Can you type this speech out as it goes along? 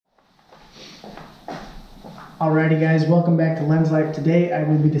Alrighty guys, welcome back to Lens Life. Today I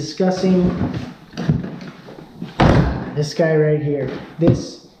will be discussing this guy right here.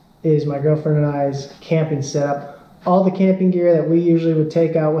 This is my girlfriend and I's camping setup. All the camping gear that we usually would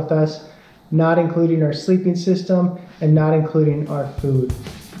take out with us, not including our sleeping system and not including our food.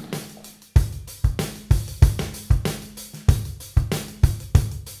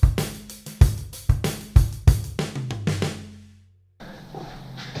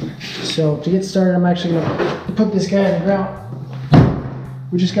 So to get started, I'm actually going to put this guy on the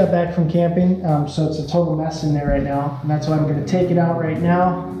ground. We just got back from camping, so it's a total mess in there right now. And that's why I'm going to take it out right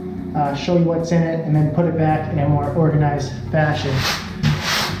now, show you what's in it, and then put it back in a more organized fashion.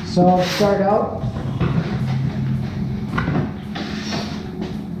 So I'll start out.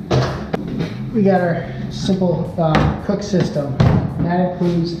 We got our simple cook system. And that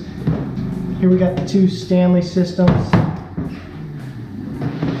includes, here we got the two Stanley systems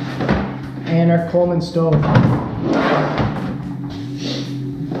and our Coleman stove.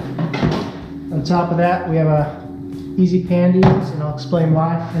 On top of that, we have a easy pan to use, and I'll explain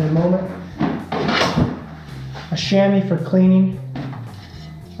why in a moment. A chamois for cleaning.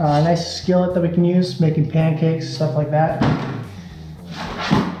 A nice skillet that we can use, making pancakes, stuff like that.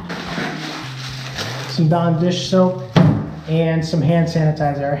 Some Dawn dish soap and some hand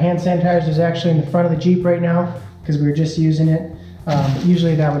sanitizer. Our hand sanitizer is actually in the front of the Jeep right now because we were just using it.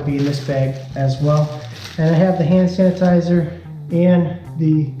 Usually that would be in this bag as well. And I have the hand sanitizer and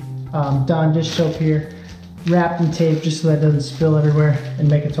the Dawn dish soap here wrapped in tape just so that it doesn't spill everywhere and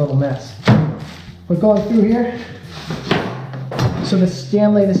make a total mess. We're going through here. So the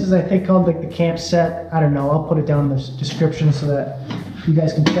Stanley, this is I think called like the camp set. I don't know, I'll put it down in the description so that you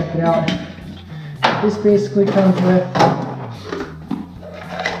guys can check it out. This basically comes with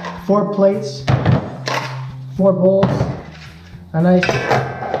 4 plates, 4 bowls, a nice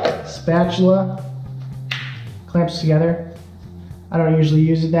spatula, clamps together. I don't usually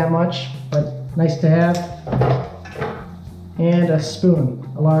use it that much, but nice to have. And a spoon,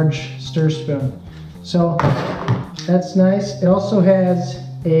 a large stir spoon. So that's nice. It also has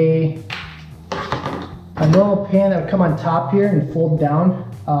a normal pan that would come on top here and fold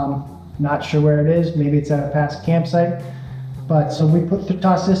down. Not sure where it is. Maybe it's at a past campsite. But so we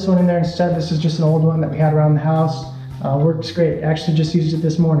tossed this one in there instead. This is just an old one that we had around the house. Works great. Actually just used it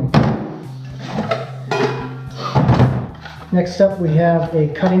this morning. Next up we have a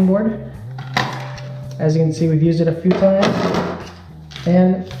cutting board. As you can see, we've used it a few times.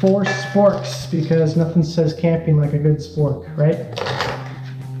 And 4 sporks, because nothing says camping like a good spork, right?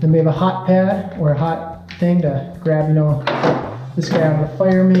 Then we have a hot pad or a hot thing to grab, you know, this guy out of the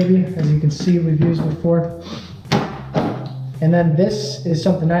fire maybe. As you can see, we've used before. And then this is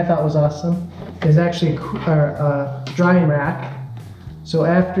something I thought was awesome. Is actually a drying rack. So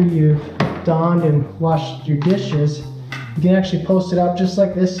after you've donned and washed your dishes, you can actually post it up just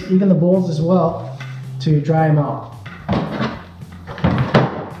like this, even the bowls as well, to dry them out.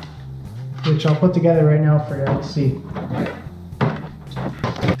 Which I'll put together right now for you to see.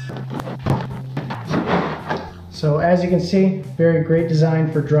 So as you can see, very great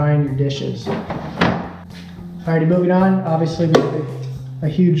design for drying your dishes. Alrighty, moving on. Obviously we have a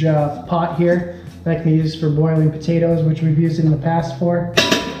huge pot here that can be used for boiling potatoes, which we've used it in the past for.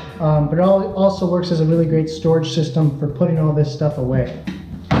 But it also works as a really great storage system for putting all this stuff away.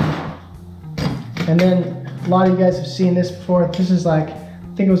 And then a lot of you guys have seen this before. This is like,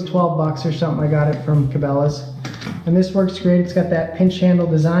 I think it was 12 bucks or something. I got it from Cabela's. And this works great. It's got that pinch handle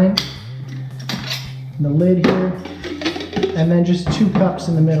design. And the lid here. And then just 2 cups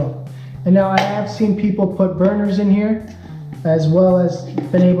in the middle. And now I have seen people put burners in here, as well as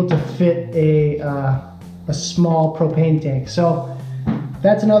been able to fit a small propane tank. So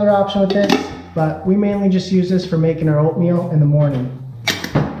that's another option with this, but we mainly just use this for making our oatmeal in the morning.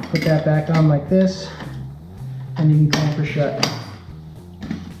 Put that back on like this, and you can clamp her shut.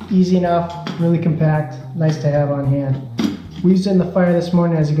 Easy enough, really compact, nice to have on hand. We used it in the fire this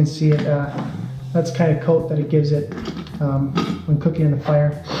morning. As you can see, it that's kind of coat that it gives it when cooking in the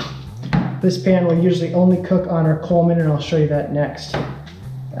fire. This pan will usually only cook on our Coleman, and I'll show you that next.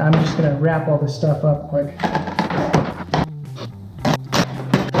 I'm just going to wrap all this stuff up quick.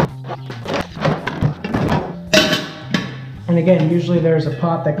 And again, usually there's a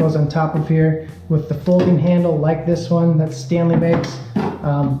pot that goes on top of here with the folding handle like this one that Stanley makes,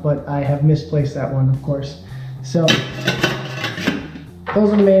 but I have misplaced that one, of course. So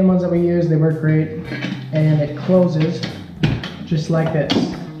those are the main ones that we use. They work great, and it closes just like this.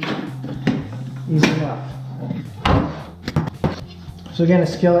 Easy enough. So again, a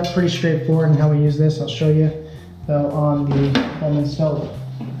skillet, pretty straightforward in how we use this. I'll show you though on the Coleman stove.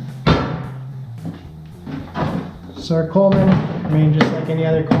 So our Coleman, I mean, just like any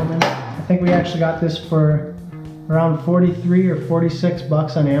other Coleman. I think we actually got this for around 43 or 46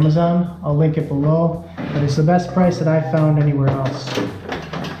 bucks on Amazon. I'll link it below, but it's the best price that I've found anywhere else.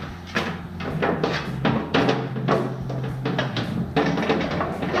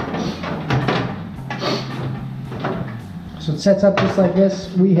 So it sets up just like this.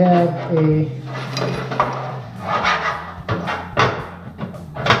 We have a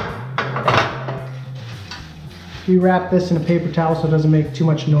we wrap this in a paper towel so it doesn't make too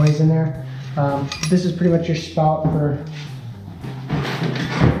much noise in there. This is pretty much your spout for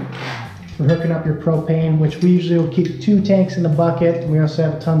hooking up your propane, which we usually will keep 2 tanks in the bucket. We also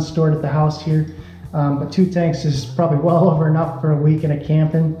have a ton stored at the house here, but 2 tanks is probably well over enough for a week in a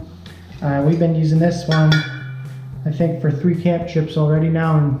camping. We've been using this one, I think, for 3 camp trips already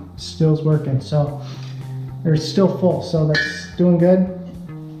now, and still's working. So it's still full, so that's doing good.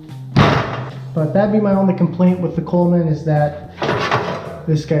 But that'd be my only complaint with the Coleman, is that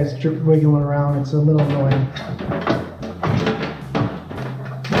this guy's wiggling around. It's a little annoying.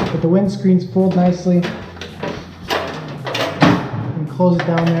 But the windscreen's pulled nicely. And close it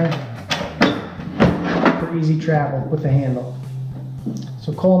down there for easy travel with the handle.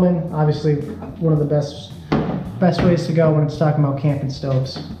 So Coleman, obviously one of the best ways to go when it's talking about camping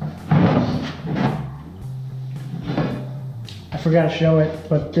stoves. I forgot to show it,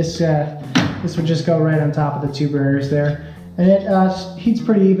 but this would just go right on top of the 2 burners there. And it heats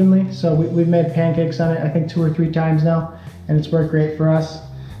pretty evenly, so we've made pancakes on it, I think 2 or 3 times now, and it's worked great for us.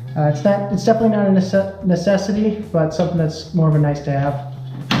 It's definitely not a necessity, but something that's more of a nice to have.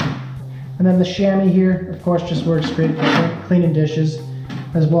 And then the chamois here, of course, just works great for cleaning dishes,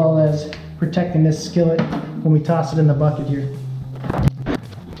 as well as protecting this skillet when we toss it in the bucket here.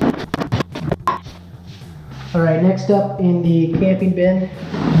 Alright, next up in the camping bin,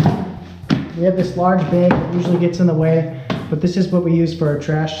 we have this large bag that usually gets in the way, but this is what we use for our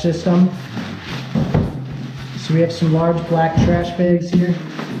trash system. So we have some large black trash bags here.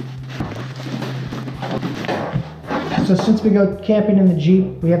 So since we go camping in the Jeep,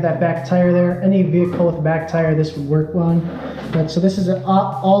 we have that back tire there. Any vehicle with a back tire, this would work on. But so this is an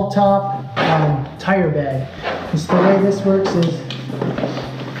all-top tire bag. And so the way this works is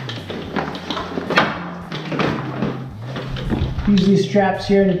use these straps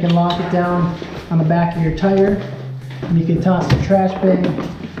here, and you can lock it down on the back of your tire, and you can toss the trash bag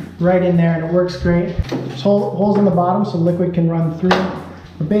right in there, and it works great. There's holes in the bottom so liquid can run through.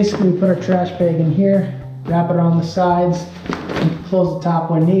 But basically we put our trash bag in here, wrap it on the sides, and close the top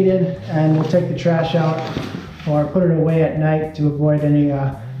when needed, and we'll take the trash out or put it away at night to avoid any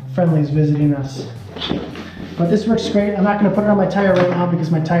friendlies visiting us. But this works great. I'm not going to put it on my tire right now because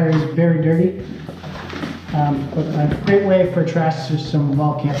my tire is very dirty. But a great way for a trash system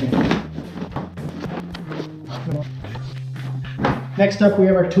while camping. Next up, we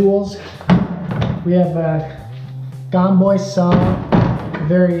have our tools. We have a Gomboy saw, a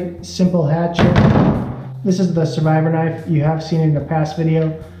very simple hatchet. This is the survivor knife. You have seen it in a past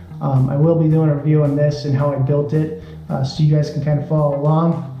video. I will be doing a review on this and how I built it, so you guys can kind of follow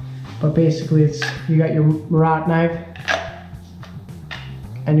along. But basically, you got your Marat knife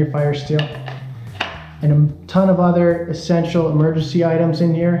and your fire steel, and a ton of other essential emergency items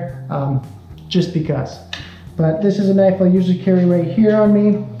in here, just because. But this is a knife I'll usually carry right here on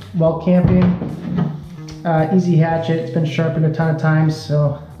me while camping. Easy hatchet. It's been sharpened a ton of times,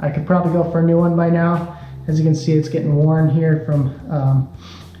 so I could probably go for a new one by now. As you can see, it's getting worn here from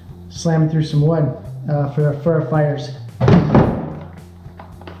slamming through some wood for our fires.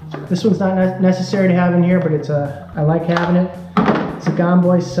 This one's not necessary to have in here, but I like having it. It's a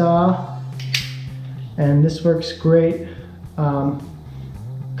Gomboy saw, and this works great.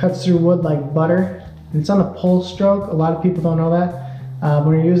 Cuts through wood like butter. And it's on the pull stroke. A lot of people don't know that.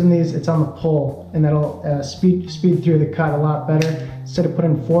 When you're using these, it's on the pull, and that'll speed through the cut a lot better. Instead of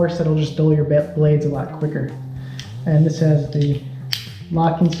putting force, that'll just dull your blades a lot quicker. And this has the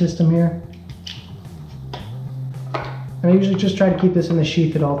locking system here. And I usually just try to keep this in the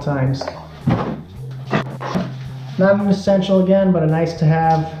sheath at all times. Not an essential again, but a nice to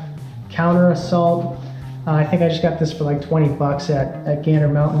have counter assault. I think I just got this for like 20 bucks at Gander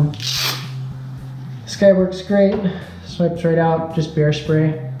Mountain. This guy works great. Swipes right out, just bear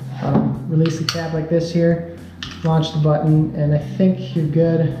spray. Release the tab like this here, launch the button, and I think you're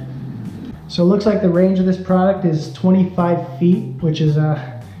good. So it looks like the range of this product is 25 feet, which is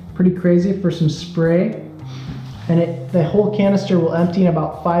pretty crazy for some spray. And the whole canister will empty in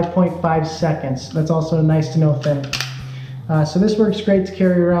about 5.5 seconds. That's also a nice to know thing. So this works great to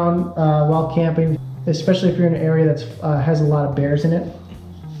carry around while camping, especially if you're in an area that has a lot of bears in it.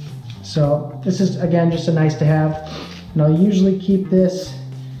 So this is, again, just a nice to have. And I'll usually keep this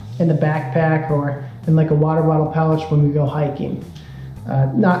in the backpack or in like a water bottle pouch when we go hiking.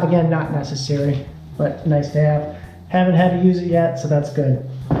 Not necessary, but nice to have. Haven't had to use it yet, so that's good.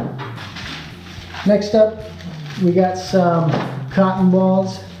 Next up, we got some cotton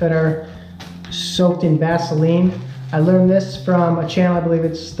balls that are soaked in Vaseline. I learned this from a channel, I believe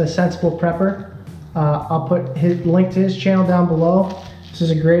it's the Sensible Prepper. I'll put his link to his channel down below. This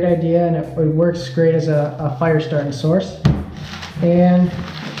is a great idea, and it works great as a fire starting source. And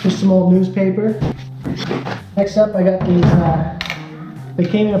just some old newspaper. Next up, I got these, they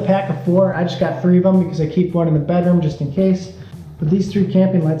came in a pack of 4. I just got 3 of them because I keep one in the bedroom just in case. But these 3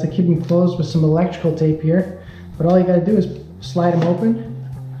 camping lights, I keep them closed with some electrical tape here. But all you gotta do is slide them open.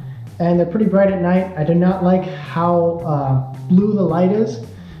 And they're pretty bright at night. I do not like how blue the light is,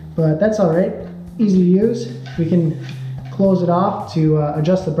 but that's all right. Easy to use. We can close it off to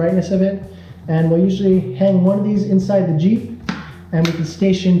adjust the brightness of it. And we'll usually hang one of these inside the Jeep, and we can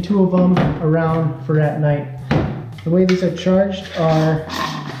station 2 of them around for at night. The way these are charged are,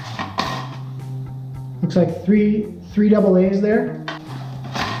 looks like three AA's there.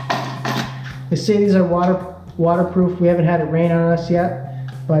 They say these are waterproof. We haven't had it rain on us yet,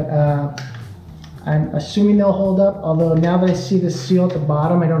 but I'm assuming they'll hold up. Although now that I see the seal at the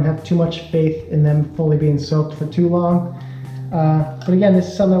bottom, I don't have too much faith in them fully being soaked for too long. But again, this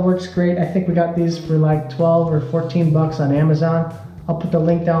is something that works great. I think we got these for like 12 or 14 bucks on Amazon. I'll put the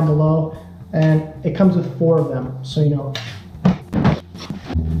link down below. And it comes with 4 of them, so you know.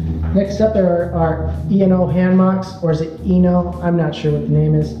 Next up there are E&O hand mocks, or is it Eno? I'm not sure what the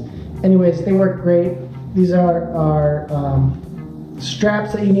name is. Anyways, they work great. These are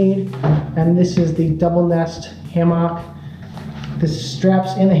straps that you need, and this is the double nest hammock. The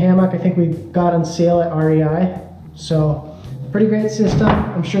straps in the hammock I think we got on sale at REI, so pretty great system.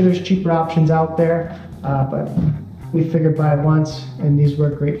 I'm sure there's cheaper options out there, but we figured buy it once, and these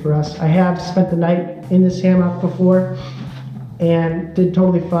work great for us. I have spent the night in this hammock before and did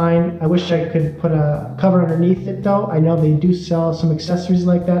totally fine. I wish I could put a cover underneath it though. I know they do sell some accessories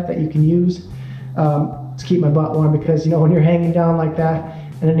like that you can use to keep my butt warm, because you know when you're hanging down like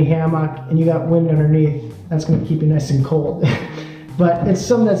that in a hammock and you got wind underneath, that's going to keep you nice and cold. But it's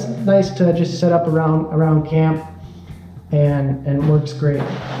something that's nice to just set up around camp, and it works great.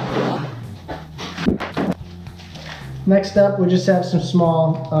 Next up, we just have some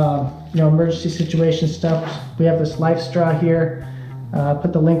small, emergency situation stuff. We have this life straw here.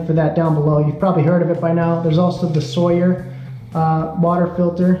 Put the link for that down below. You've probably heard of it by now. There's also the Sawyer water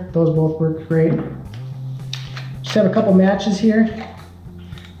filter. Those both work great. Just have a couple matches here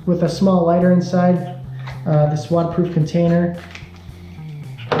with a small lighter inside. This waterproof container.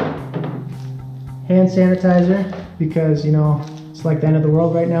 Hand sanitizer, because it's like the end of the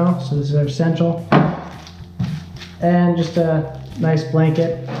world right now, so this is essential. And just a nice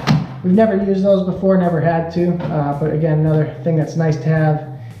blanket. We've never used those before, never had to, but again, another thing that's nice to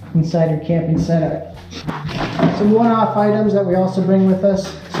have inside your camping setup. Some one-off items that we also bring with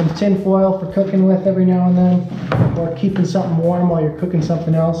us: some tin foil for cooking with every now and then, or keeping something warm while you're cooking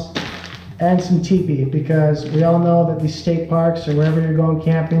something else, and some teepee, because we all know that these state parks or wherever you're going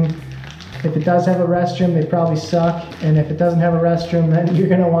camping, if it does have a restroom, they probably suck, and if it doesn't have a restroom, then you're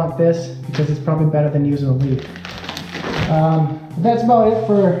going to want this, because it's probably better than using a leak. That's about it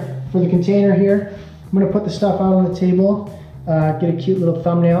for the container here. I'm going to put the stuff out on the table, get a cute little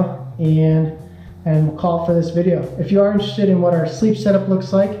thumbnail, and we'll call it for this video. If you are interested in what our sleep setup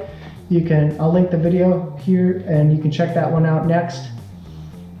looks like, I'll link the video here, and you can check that one out next.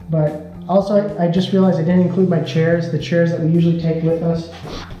 But also, I just realized I didn't include my chairs. The chairs that we usually take with us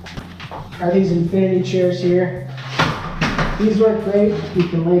are these infinity chairs here. These work great. You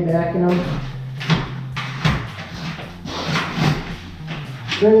can lay back in them.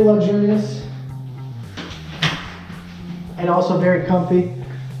 Very luxurious and also very comfy.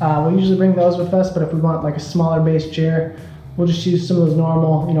 We usually bring those with us, but if we want like a smaller base chair, we'll just use some of those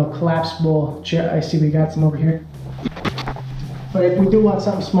normal, collapsible chair. I see we got some over here. But if we do want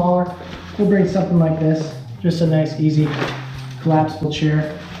something smaller, we'll bring something like this. Just a nice, easy, collapsible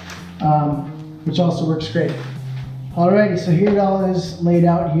chair, which also works great. Alrighty, so here it all is laid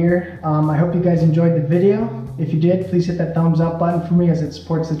out here. I hope you guys enjoyed the video. If you did, please hit that thumbs up button for me, as it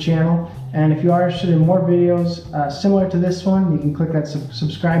supports the channel. And if you are interested in more videos similar to this one, you can click that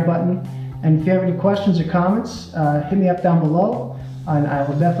subscribe button. And if you have any questions or comments, hit me up down below, and I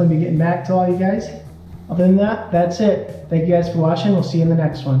will definitely be getting back to all you guys. Other than that, that's it. Thank you guys for watching. We'll see you in the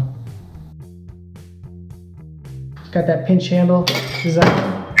next one. It's got that pinch handle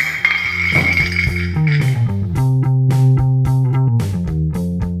design.